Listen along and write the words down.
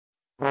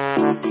Hello,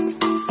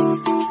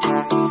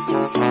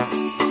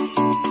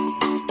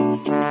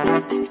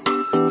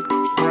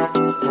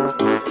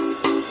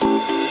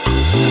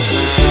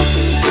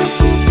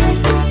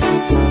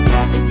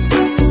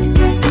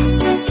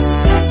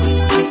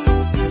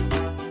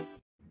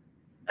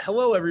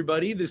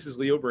 everybody. This is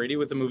Leo Brady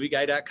with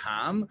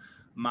AMovieGuy.com.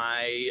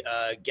 My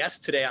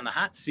guest today on the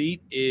hot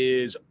seat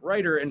is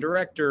writer and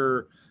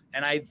director,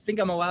 and I think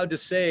I'm allowed to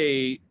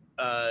say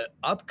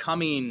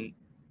upcoming,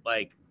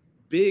 like,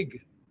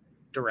 big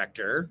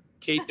director,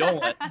 Kate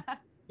Dolan.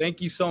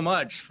 Thank you so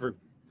much for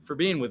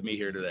being with me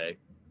here today.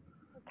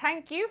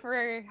 Thank you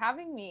for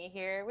having me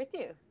here with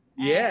you.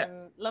 Yeah.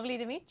 Lovely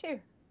to meet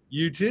you.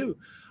 You too.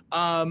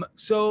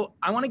 So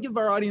I want to give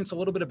our audience a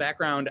little bit of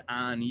background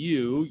on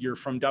you. You're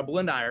from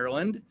Dublin,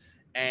 Ireland,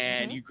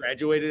 and you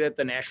graduated at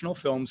the National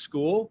Film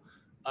School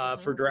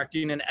for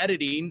directing and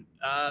editing.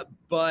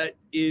 But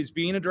is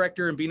being a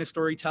director and being a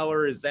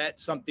storyteller, is that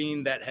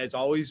something that has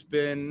always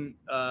been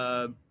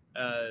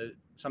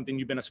something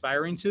you've been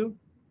aspiring to?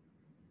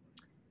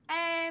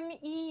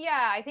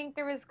 Yeah, I think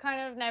there was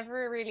kind of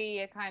never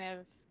really a kind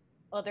of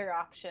other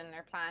option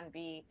or plan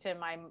B, to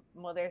my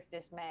mother's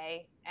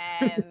dismay.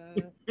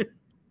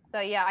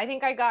 So yeah, I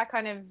think I got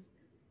kind of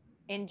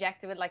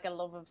injected with like a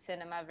love of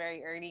cinema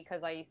very early,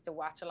 because I used to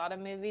watch a lot of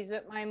movies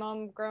with my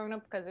mom growing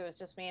up, because it was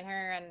just me and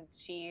her, and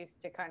she used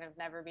to kind of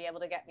never be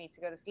able to get me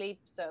to go to sleep,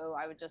 so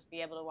I would just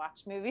be able to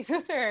watch movies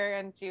with her,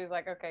 and she was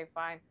like, okay,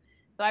 fine.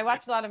 So I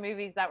watched a lot of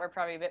movies that were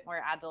probably a bit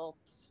more adult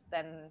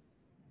than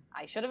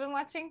I should have been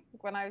watching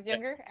when I was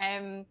younger.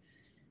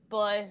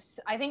 But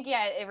I think,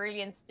 yeah, it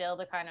really instilled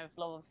a kind of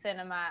love of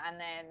cinema. And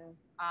then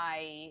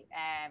I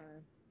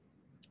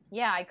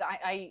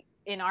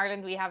in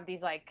Ireland, we have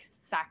these like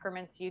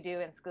sacraments you do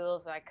in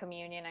schools, like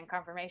communion and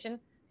confirmation.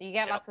 So you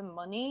get lots of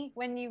money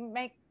when you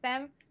make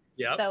them.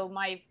 Yeah. So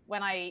my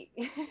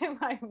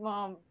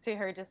mom, to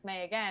her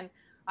dismay again,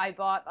 I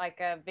bought like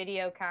a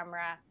video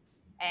camera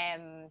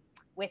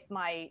with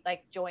my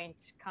like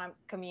joint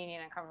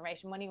communion and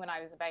confirmation money when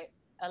I was about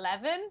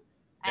 11.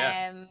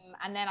 And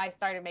then I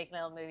started making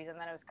little movies, and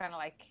then it was kind of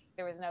like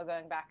there was no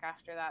going back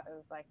after that. It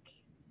was like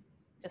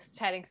just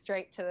heading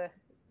straight to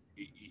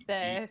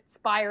the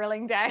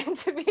spiraling down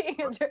to being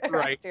a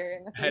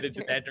director. Right. Headed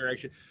to that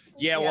direction.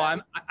 Yeah,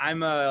 well,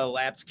 I'm a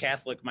lapsed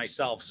Catholic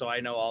myself, so I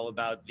know all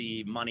about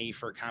the money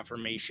for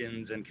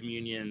confirmations and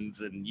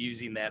communions and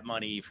using that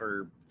money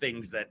for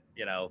things that,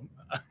 you know,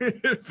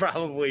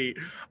 probably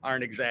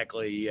aren't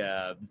exactly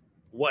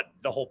what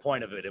the whole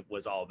point of it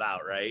was all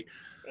about, right?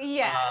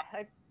 Yeah,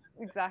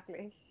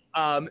 exactly.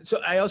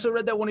 So I also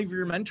read that one of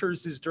your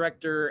mentors is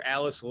director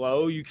Alice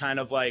Lowe. You kind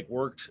of like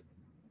worked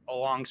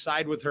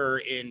alongside with her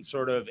in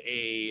sort of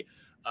a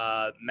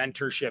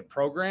mentorship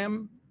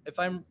program, if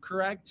I'm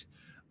correct.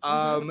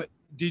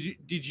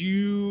 Did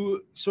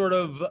you sort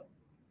of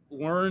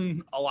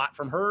learn a lot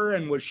from her,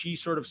 and was she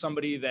sort of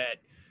somebody that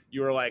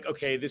you were like,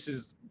 okay, this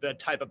is the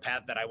type of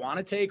path that I want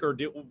to take? Or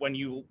when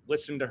you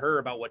listened to her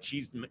about what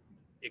she's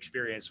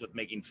experienced with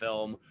making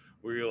film,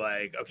 were you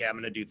like, okay, I'm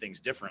going to do things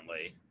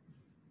differently?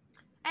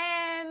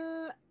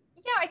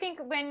 Yeah, I think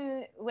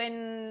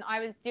when I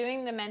was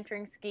doing the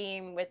mentoring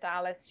scheme with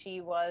Alice,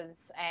 she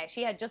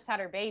had just had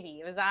her baby.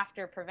 It was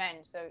after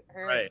Prevent, so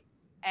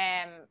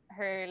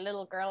her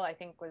little girl, I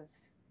think, was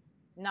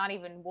not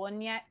even 1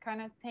 yet, kind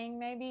of thing,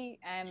 maybe.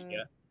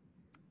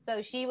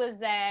 So she was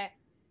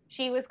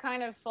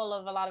kind of full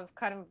of a lot of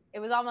kind of, it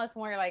was almost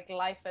more like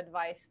life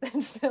advice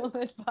than film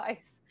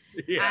advice.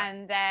 Yeah.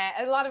 And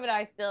a lot of it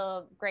I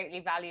still greatly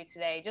value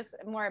today, just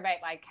more about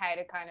like how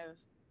to kind of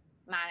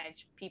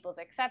manage people's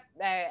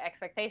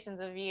expectations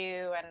of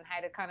you and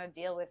how to kind of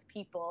deal with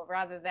people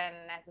rather than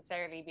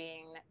necessarily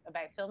being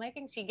about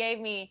filmmaking.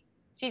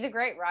 She's a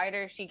great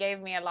writer. She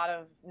gave me a lot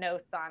of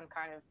notes on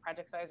kind of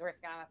projects I was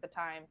working on at the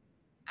time,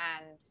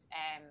 and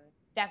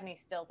definitely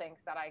still things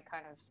that I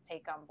kind of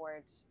take on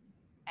board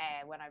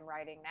when I'm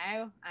writing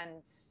now.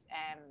 And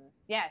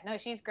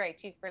she's great.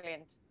 She's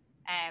brilliant,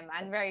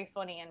 and very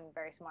funny and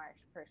very smart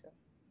person.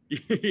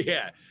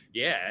 Yeah.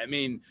 I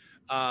mean,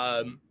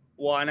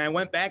 well, and I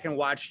went back and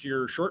watched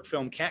your short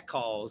film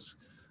Catcalls,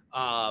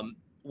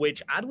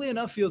 which oddly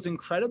enough feels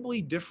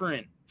incredibly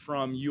different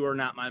from You Are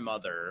Not My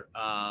Mother.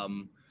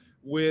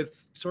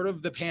 With sort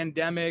of the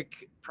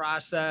pandemic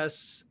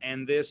process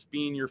and this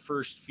being your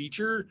first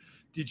feature,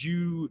 did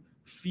you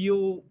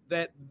feel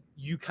that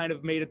you kind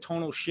of made a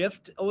tonal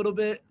shift a little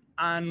bit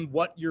on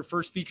what your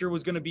first feature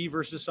was going to be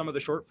versus some of the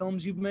short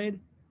films you've made?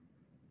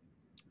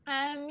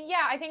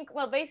 Yeah, I think,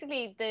 well,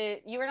 basically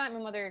the You Are Not My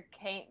Mother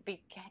came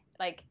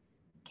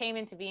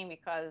into being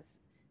because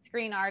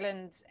Screen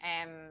Ireland,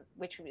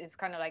 which is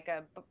kind of like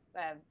a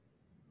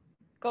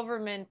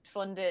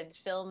government-funded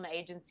film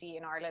agency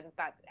in Ireland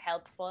that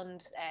help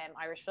fund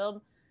Irish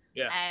film.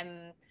 Yeah.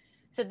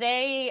 So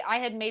I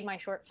had made my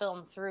short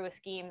film through a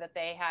scheme that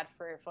they had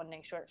for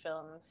funding short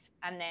films,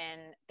 and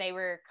then they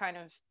were kind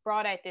of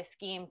brought out this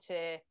scheme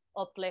to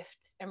uplift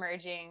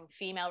emerging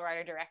female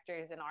writer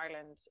directors in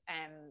Ireland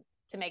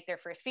to make their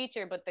first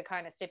feature. But the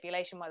kind of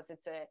stipulation was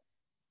it's a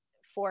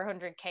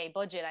 400K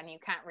budget and you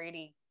can't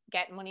really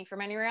get money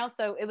from anywhere else.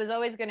 So it was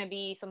always going to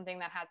be something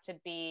that had to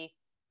be,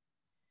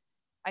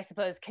 I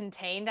suppose,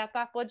 contained at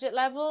that budget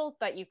level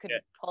that you could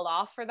pull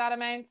off for that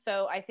amount.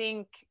 So I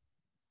think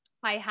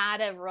I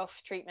had a rough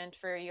treatment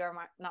for You're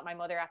Not My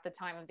Mother at the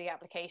time of the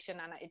application,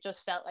 and it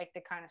just felt like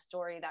the kind of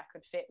story that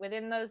could fit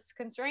within those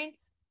constraints.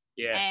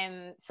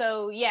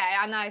 So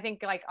yeah, and I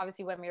think like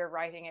obviously when we were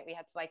writing it, we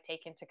had to like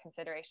take into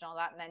consideration all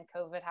that, and then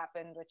COVID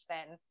happened, which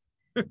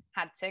then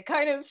had to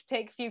kind of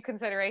take a few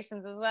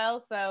considerations as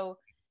well. So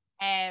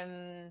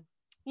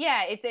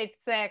yeah,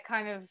 it's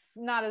kind of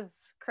not as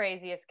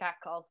crazy as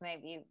Catcalls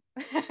maybe.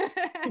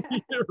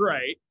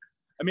 Right.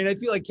 I mean, I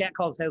feel like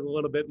Catcalls has a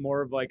little bit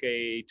more of like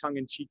a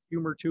tongue-in-cheek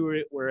humor to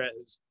it,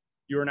 whereas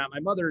You're Not My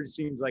Mother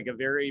seems like a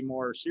very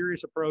more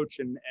serious approach,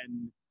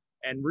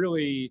 and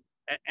really,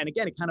 and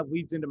again, it kind of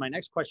leads into my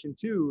next question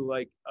too,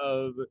 like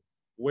of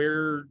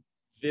where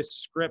this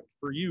script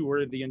for you,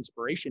 where the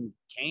inspiration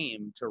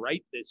came to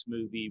write this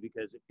movie,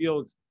 because it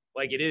feels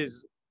like it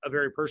is a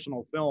very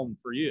personal film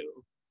for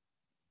you.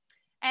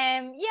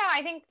 Yeah,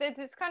 I think that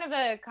it's kind of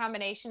a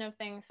combination of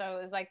things. So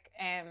it was like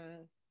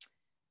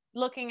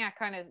looking at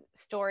kind of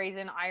stories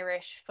in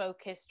Irish folk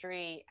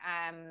history,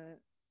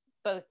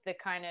 both the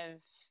kind of,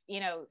 you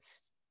know,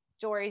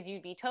 stories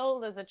you'd be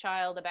told as a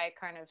child about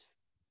kind of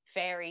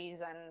fairies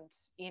and,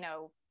 you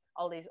know,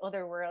 all these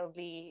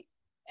otherworldly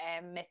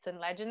myths and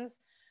legends,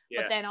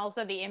 but then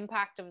also the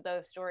impact of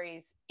those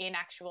stories in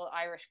actual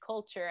Irish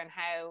culture and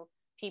how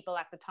people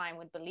at the time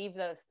would believe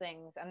those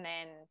things and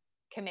then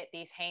commit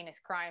these heinous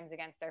crimes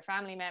against their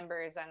family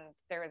members. And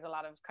there is a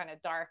lot of kind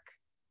of dark,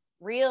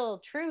 real,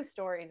 true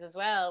stories as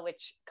well,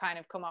 which kind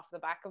of come off the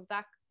back of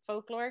that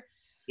folklore.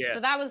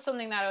 So that was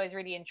something that always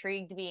really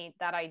intrigued me,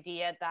 that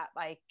idea that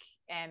like,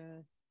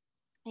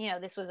 you know,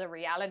 this was a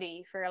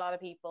reality for a lot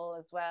of people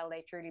as well.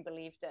 They truly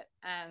believed it.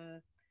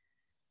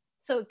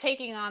 So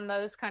taking on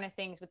those kind of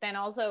things, but then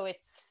also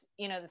it's,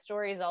 you know, the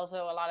story is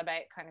also a lot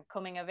about kind of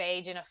coming of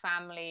age in a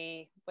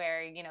family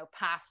where, you know,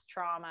 past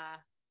trauma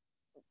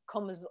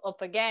comes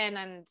up again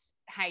and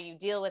how you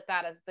deal with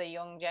that as the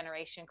young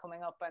generation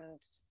coming up and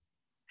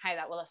how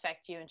that will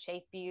affect you and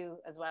shape you,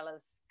 as well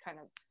as kind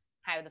of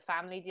how the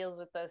family deals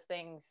with those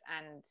things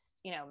and,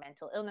 you know,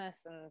 mental illness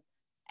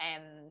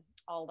and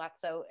all that.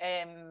 So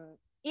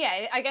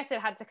yeah, I guess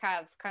it had to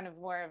have kind of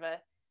more of a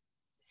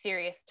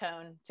serious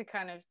tone to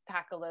kind of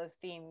tackle those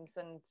themes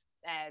and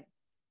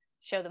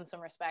show them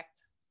some respect.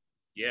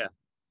 Yeah,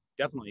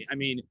 definitely. I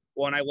mean,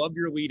 well, and I love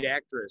your lead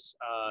actress.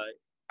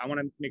 I want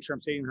to make sure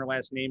I'm saying her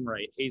last name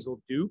right. Hazel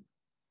Dupe.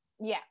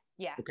 Yeah.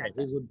 Okay,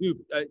 Hazel Dupe.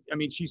 I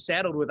mean, she's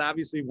saddled with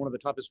obviously one of the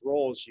toughest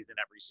roles. She's in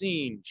every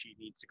scene. She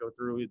needs to go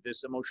through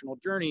this emotional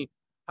journey.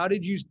 How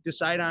did you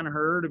decide on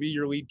her to be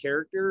your lead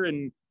character,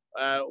 and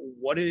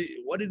what is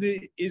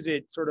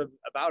it sort of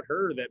about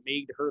her that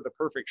made her the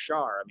perfect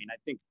Shar? I mean, I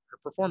think her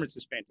performance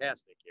is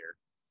fantastic here.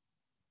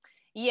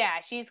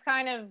 Yeah, she's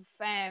kind of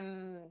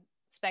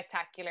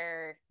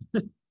spectacular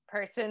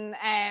person.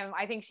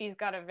 I think she's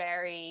got a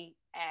very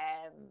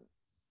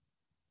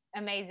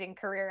amazing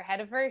career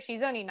ahead of her.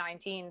 She's only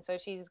 19, so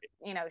she's,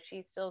 you know,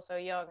 she's still so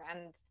young,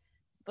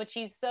 but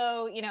she's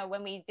so, you know,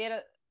 when we did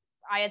it,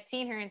 I had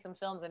seen her in some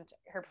films and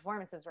her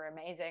performances were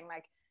amazing,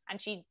 like,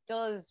 and she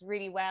does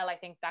really well. I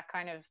think that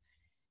kind of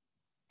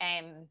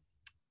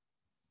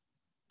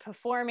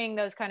performing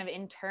those kind of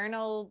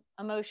internal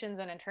emotions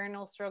and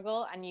internal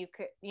struggle, and you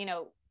could, you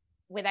know,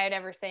 without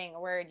ever saying a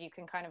word, you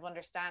can kind of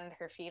understand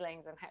her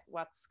feelings and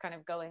what's kind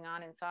of going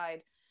on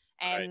inside.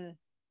 Right.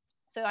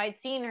 So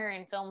I'd seen her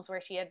in films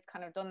where she had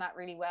kind of done that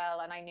really well,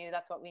 and I knew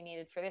that's what we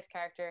needed for this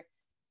character.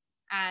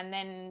 And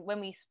then when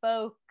we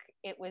spoke,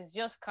 it was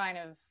just kind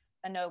of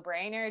a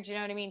no-brainer. Do you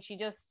know what I mean? She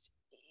just,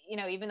 you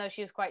know, even though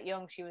she was quite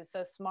young, she was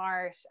so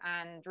smart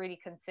and really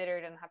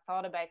considered and had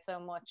thought about so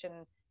much.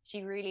 And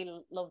she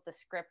really loved the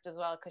script as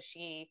well, because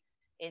she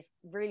is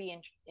really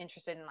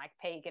interested in like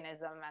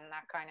paganism and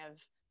that kind of,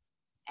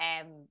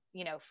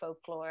 you know,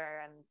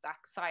 folklore and that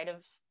side of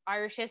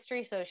Irish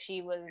history. So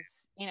she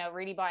was, you know,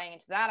 really buying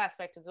into that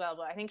aspect as well.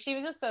 But I think she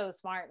was just so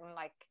smart and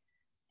like,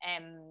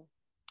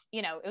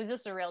 you know, it was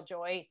just a real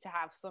joy to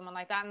have someone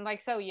like that, and like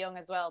so young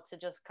as well, to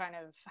just kind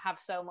of have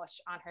so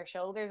much on her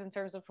shoulders in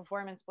terms of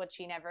performance. But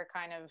she never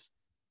kind of,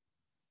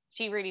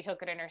 she really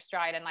took it in her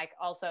stride, and like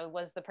also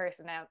was the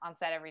person on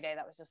set every day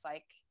that was just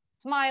like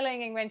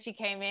smiling, and when she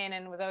came in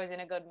and was always in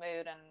a good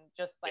mood and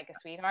just like a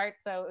sweetheart.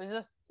 So it was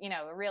just, you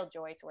know, a real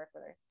joy to work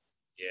with her.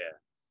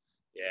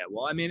 Yeah,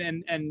 well, I mean,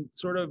 and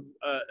sort of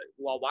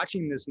while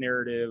watching this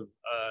narrative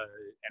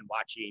and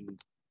watching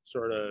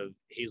sort of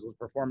Hazel's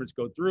performance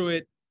go through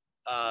it,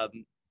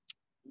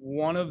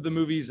 one of the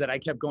movies that I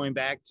kept going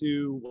back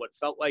to, what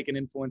felt like an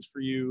influence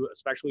for you,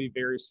 especially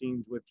various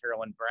scenes with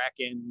Carolyn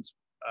Bracken's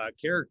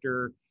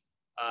character,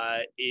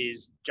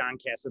 is John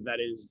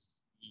Cassavetes'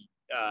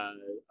 A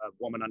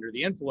Woman Under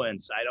the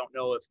Influence. I don't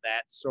know if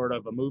that's sort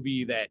of a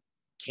movie that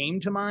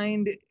came to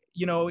mind,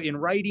 you know, in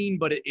writing,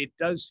 but it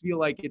does feel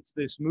like it's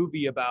this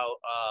movie about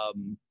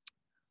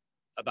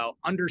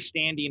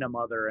understanding a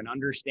mother and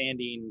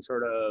understanding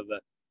sort of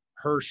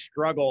her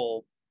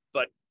struggle,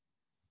 but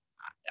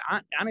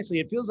honestly,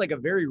 it feels like a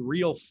very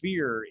real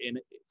fear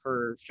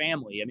for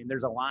family. I mean,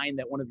 there's a line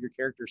that one of your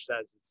characters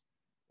says, it's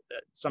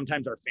that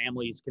sometimes our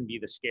families can be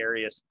the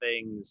scariest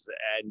things,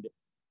 and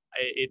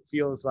it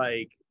feels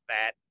like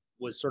that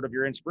was sort of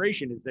your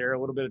inspiration. Is there a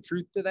little bit of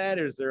truth to that?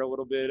 Is there a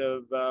little bit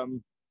of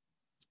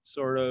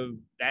sort of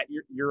that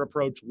your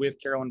approach with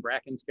Carolyn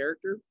Bracken's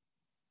character?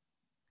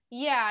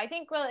 Yeah, I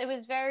think, well, it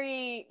was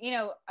very,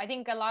 I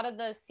think a lot of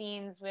the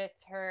scenes with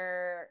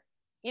her,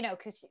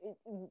 because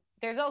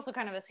there's also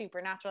kind of a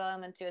supernatural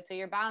element to it. So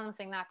you're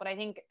balancing that. But I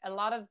think a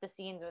lot of the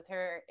scenes with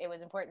her, it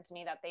was important to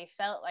me that they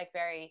felt like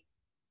very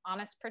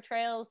honest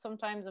portrayals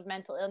sometimes of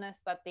mental illness,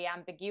 that the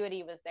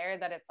ambiguity was there,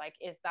 that it's like,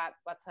 is that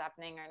what's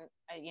happening?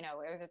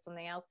 Or is it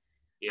something else?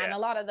 Yeah. And a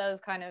lot of those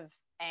kind of,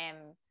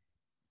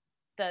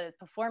 the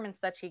performance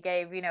that she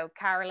gave,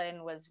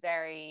 Carolyn was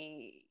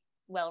very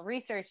well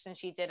researched, and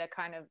she did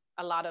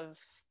a lot of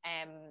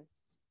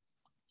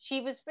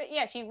she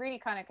really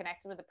kind of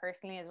connected with it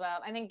personally as well.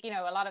 I think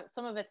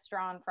some of it's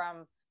drawn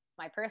from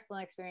my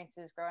personal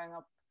experiences growing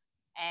up,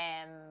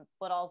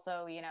 but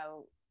also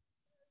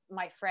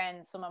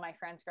some of my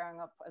friends growing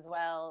up as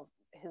well,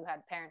 who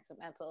had parents with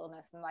mental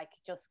illness, and like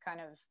just kind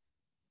of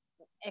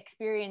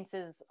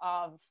experiences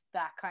of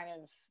that kind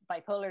of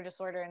bipolar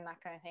disorder and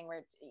that kind of thing,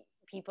 where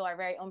people are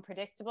very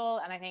unpredictable.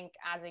 And I think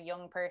as a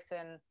young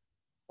person,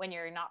 when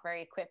you're not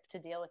very equipped to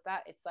deal with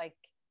that, it's like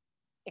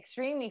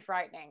extremely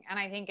frightening. And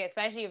I think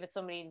especially if it's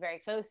somebody very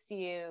close to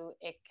you,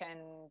 it can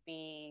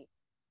be,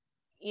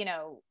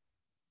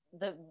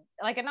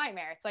 like a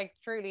nightmare. It's like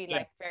truly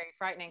like very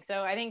frightening.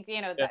 So I think,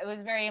 that it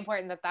was very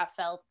important that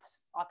felt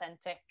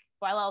authentic,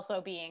 while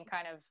also being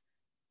kind of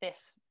this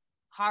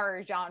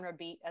horror genre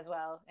beat as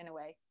well, in a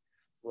way.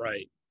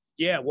 Right.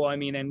 Yeah. Well, I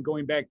mean, and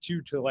going back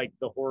to like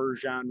the horror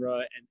genre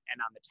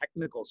and on the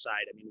technical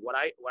side, I mean, what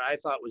I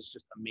thought was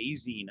just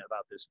amazing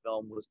about this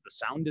film was the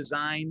sound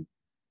design.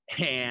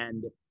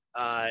 And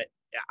I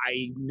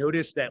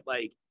noticed that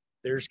like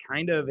there's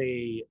kind of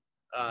a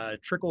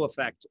trickle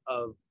effect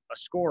of a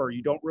score.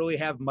 You don't really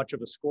have much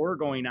of a score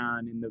going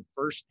on in the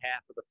first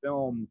half of the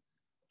film.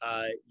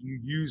 You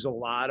use a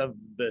lot of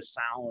the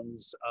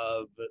sounds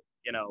of,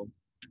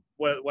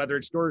 whether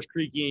it's doors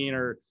creaking,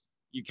 or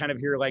you kind of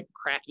hear like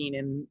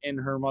cracking in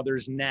her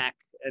mother's neck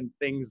and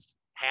things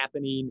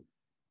happening.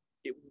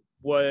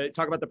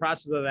 Talk about the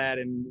process of that,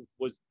 and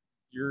was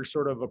your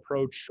sort of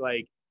approach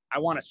like, I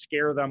want to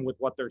scare them with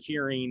what they're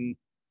hearing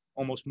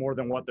almost more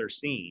than what they're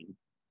seeing?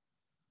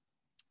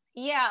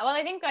 Yeah, well,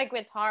 I think like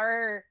with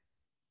horror,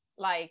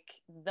 like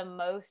the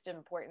most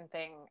important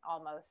thing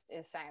almost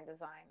is sound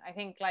design. I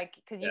think like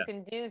because you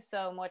can do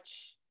so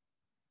much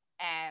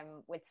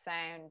with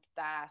sound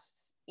that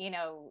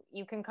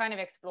you can kind of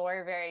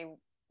explore very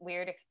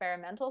weird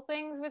experimental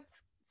things with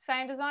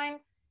sound design,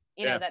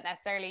 that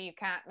necessarily you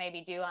can't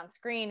maybe do on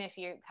screen if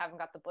you haven't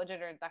got the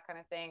budget or that kind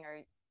of thing.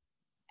 Or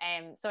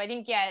so I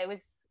think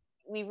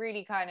we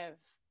really kind of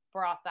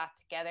brought that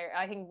together.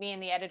 I think me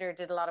and the editor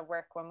did a lot of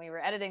work when we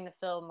were editing the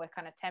film with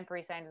kind of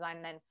temporary sound design,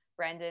 and then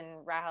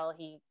Brendan Rahal,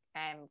 he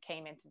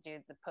came in to do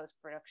the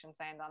post-production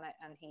sound on it,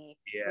 and he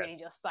really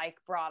just like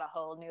brought a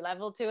whole new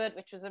level to it,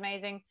 which was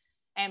amazing.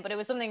 But it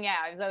was something,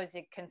 I was always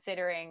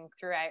considering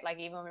throughout, like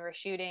even when we were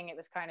shooting, it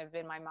was kind of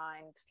in my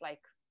mind, like,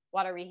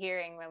 what are we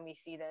hearing when we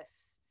see this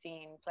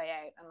scene play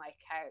out, and like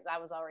how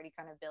that was already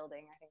kind of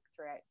building, I think,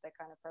 throughout the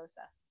kind of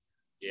process.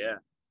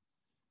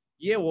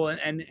 Yeah, well,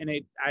 and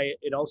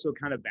it also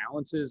kind of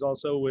balances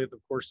also with, of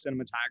course,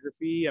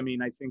 cinematography. I mean,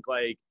 I think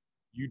like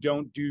you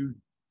don't do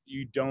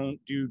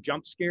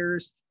jump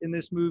scares in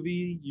this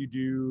movie. You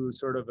do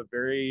sort of a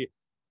very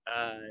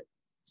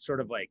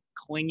sort of like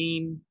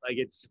clinging, like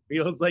it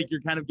feels like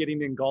you're kind of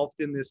getting engulfed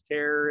in this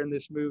terror in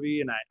this movie,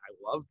 and I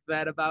loved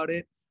that about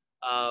it.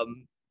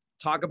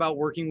 Talk about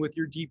working with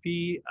your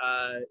DP.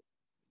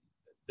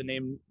 The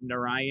name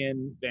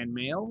Narayan Van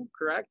Mael,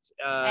 correct?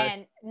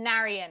 And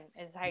Narayan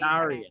is how you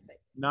pronounce it.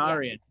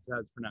 Narayan is how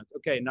it's pronounced.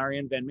 Okay,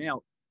 Narayan Van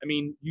Mael. I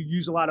mean, you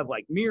use a lot of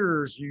like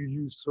mirrors. You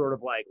use sort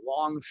of like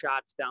long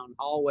shots down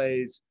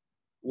hallways.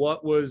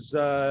 What was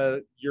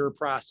your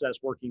process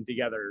working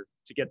together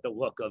to get the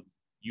look of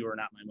You Are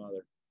Not My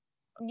Mother?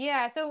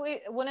 Yeah, so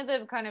one of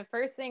the kind of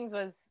first things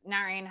was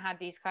Narayan had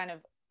these kind of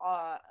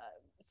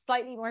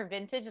slightly more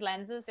vintage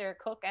lenses. They're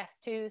Cook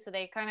S2, so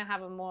they kind of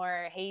have a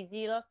more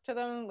hazy look to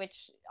them,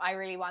 which I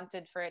really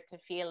wanted for it to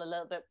feel a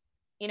little bit,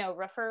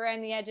 rougher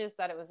around the edges,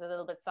 that it was a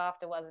little bit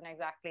soft. It wasn't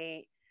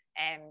exactly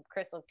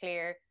crystal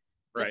clear,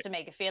 just to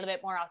make it feel a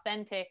bit more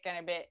authentic and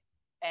a bit,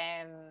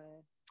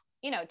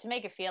 to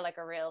make it feel like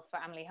a real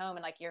family home,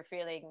 and like you're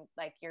feeling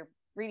like you're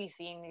really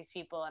seeing these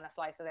people in a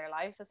slice of their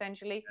life,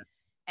 essentially.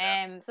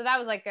 So that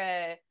was like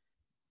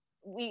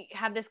we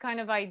had this kind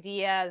of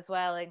idea as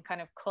well in kind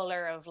of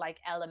color of like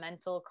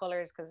elemental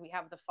colors, because we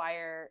have the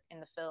fire in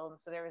the film,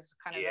 so there was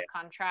kind of a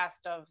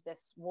contrast of this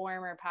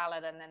warmer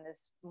palette and then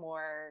this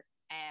more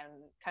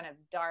kind of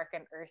dark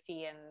and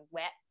earthy and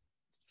wet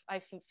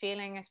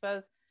feeling, I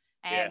suppose.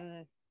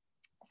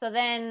 So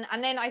then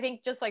I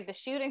think just like the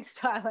shooting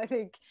style, I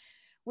think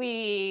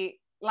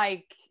we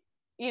like,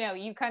 you know,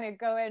 you kind of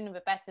go in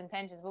with best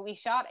intentions, but we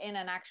shot in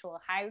an actual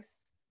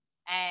house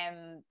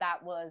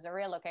that was a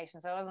real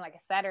location, so it wasn't like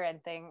a set or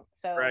anything.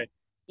 So Right.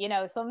 you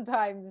know,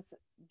 sometimes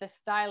the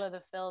style of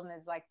the film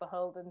is like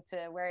beholden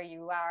to where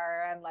you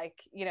are, and like,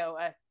 you know,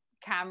 a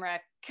camera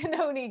can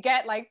only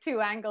get like 2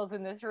 angles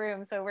in this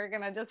room, so we're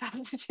gonna just have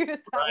to shoot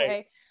it that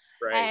way.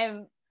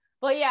 Right.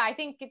 But yeah, I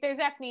think there's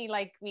definitely,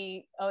 like,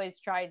 we always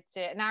tried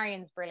to.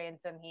 Narian's brilliant,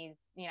 and he's,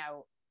 you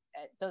know,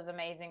 does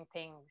amazing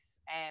things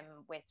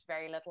with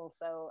very little.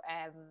 So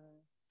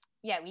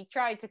yeah, we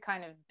tried to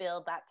kind of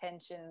build that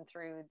tension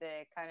through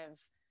the kind of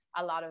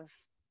a lot of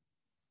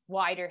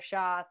wider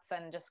shots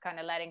and just kind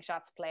of letting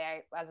shots play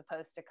out, as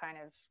opposed to kind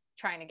of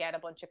trying to get a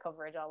bunch of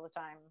coverage all the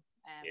time.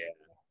 Yeah.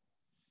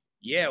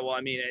 Yeah, well,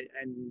 I mean,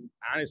 and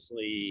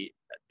honestly,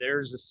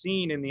 there's a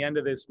scene in the end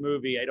of this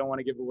movie. I don't want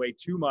to give away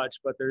too much,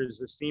 but there's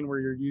a scene where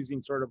you're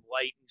using sort of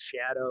light and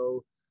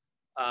shadow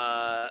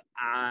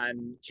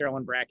on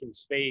Carolyn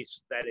Bracken's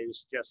face that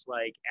is just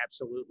like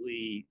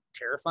absolutely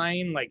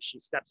terrifying. Like she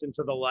steps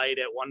into the light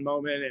at one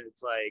moment, and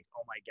it's like,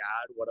 oh my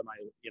God, what am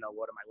I,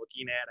 what am I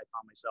looking at? I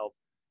found myself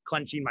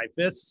clenching my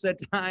fists at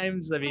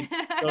times. I mean,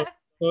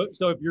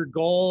 so if your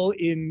goal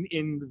in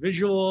the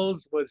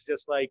visuals was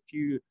just like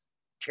to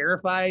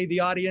terrify the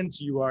audience,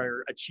 you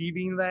are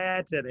achieving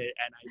that, and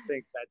I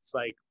think that's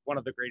like one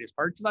of the greatest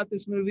parts about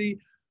this movie.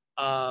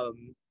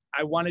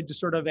 I wanted to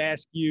sort of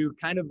ask you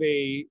kind of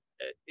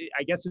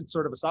I guess it's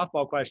sort of a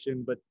softball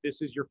question, but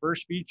this is your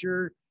first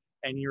feature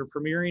and you're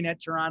premiering at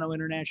Toronto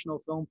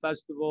International Film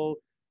Festival.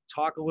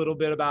 Talk a little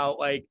bit about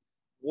like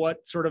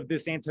what sort of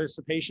this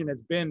anticipation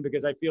has been,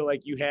 because I feel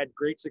like you had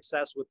great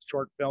success with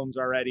short films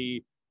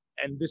already,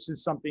 and this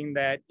is something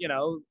that,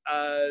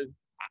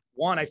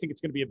 one, I think it's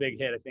going to be a big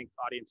hit. I think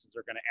audiences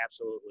are going to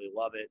absolutely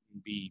love it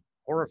and be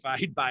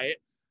horrified by it.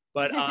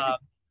 But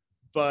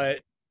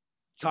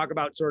talk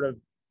about sort of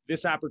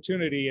this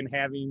opportunity and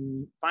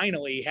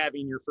finally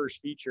having your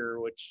first feature,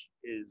 which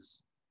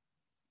is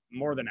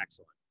more than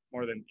excellent.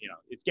 More than,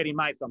 it's getting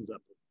my thumbs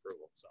up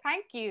approval. So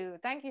thank you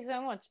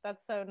so much.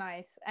 That's so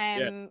nice.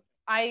 Yeah.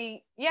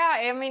 I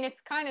mean,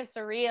 it's kind of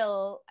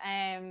surreal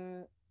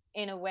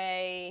in a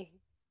way.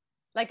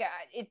 Like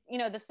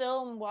the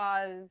film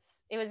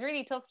it was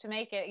really tough to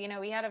make it.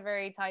 We had a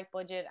very tight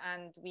budget,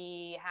 and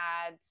we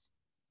had,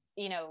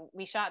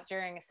 we shot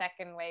during a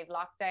second wave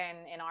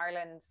lockdown in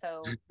Ireland,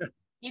 so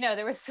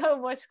there was so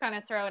much kind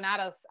of thrown at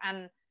us,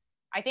 and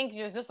I think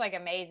it was just like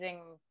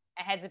amazing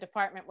heads of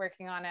department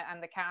working on it,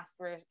 and the cast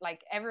were like,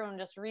 everyone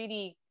just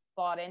really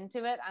bought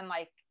into it and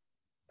like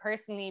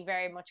personally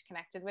very much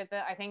connected with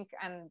it, I think,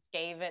 and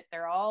gave it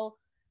their all.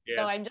 Yeah.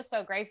 So I'm just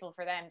so grateful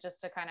for them,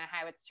 just to kind of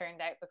how it's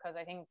turned out, because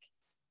I think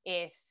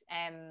it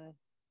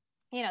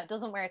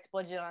doesn't wear its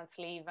budget on its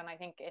sleeve, and I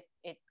think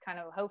it kind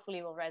of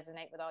hopefully will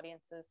resonate with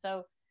audiences.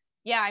 So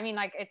yeah, I mean,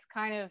 like, it's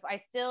kind of, I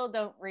still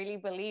don't really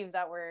believe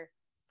that we're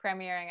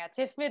premiering at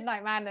TIFF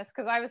Midnight Madness,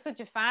 because I was such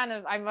a fan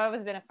of, I've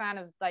always been a fan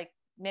of like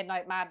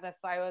Midnight Madness.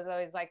 I was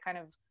always like kind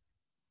of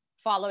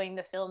following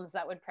the films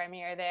that would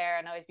premiere there,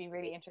 and always be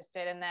really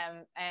interested in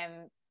them.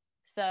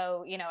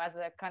 So as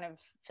a kind of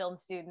film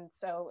student,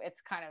 so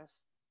it's kind of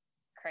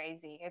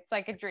crazy. It's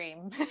like a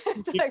dream.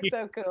 It's like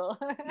so cool.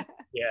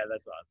 Yeah,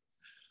 that's awesome.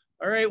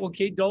 All right, well,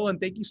 Kate Dolan,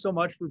 thank you so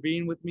much for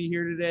being with me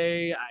here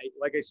today.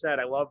 Like I said,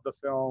 I love the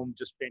film,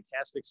 just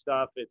fantastic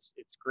stuff. It's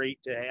great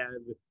to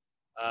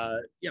have,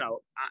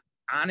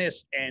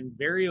 honest and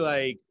very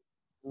like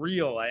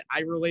real. I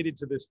related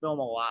to this film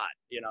a lot.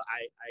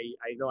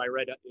 I know I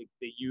read that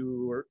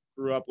you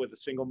grew up with a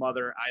single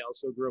mother. I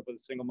also grew up with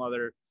a single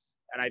mother,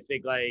 and I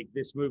think like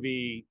this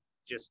movie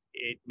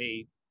it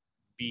may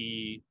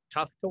be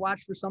tough to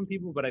watch for some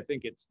people, but I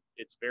think it's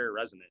very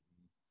resonant.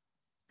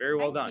 Very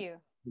well done. Thank you.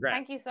 Congrats.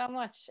 Thank you so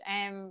much.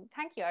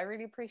 Thank you. I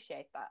really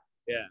appreciate that.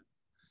 Yeah.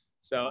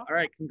 So, awesome. All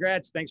right.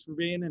 Congrats. Thanks for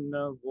being, and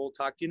we'll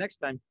talk to you next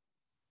time.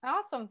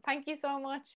 Awesome. Thank you so much.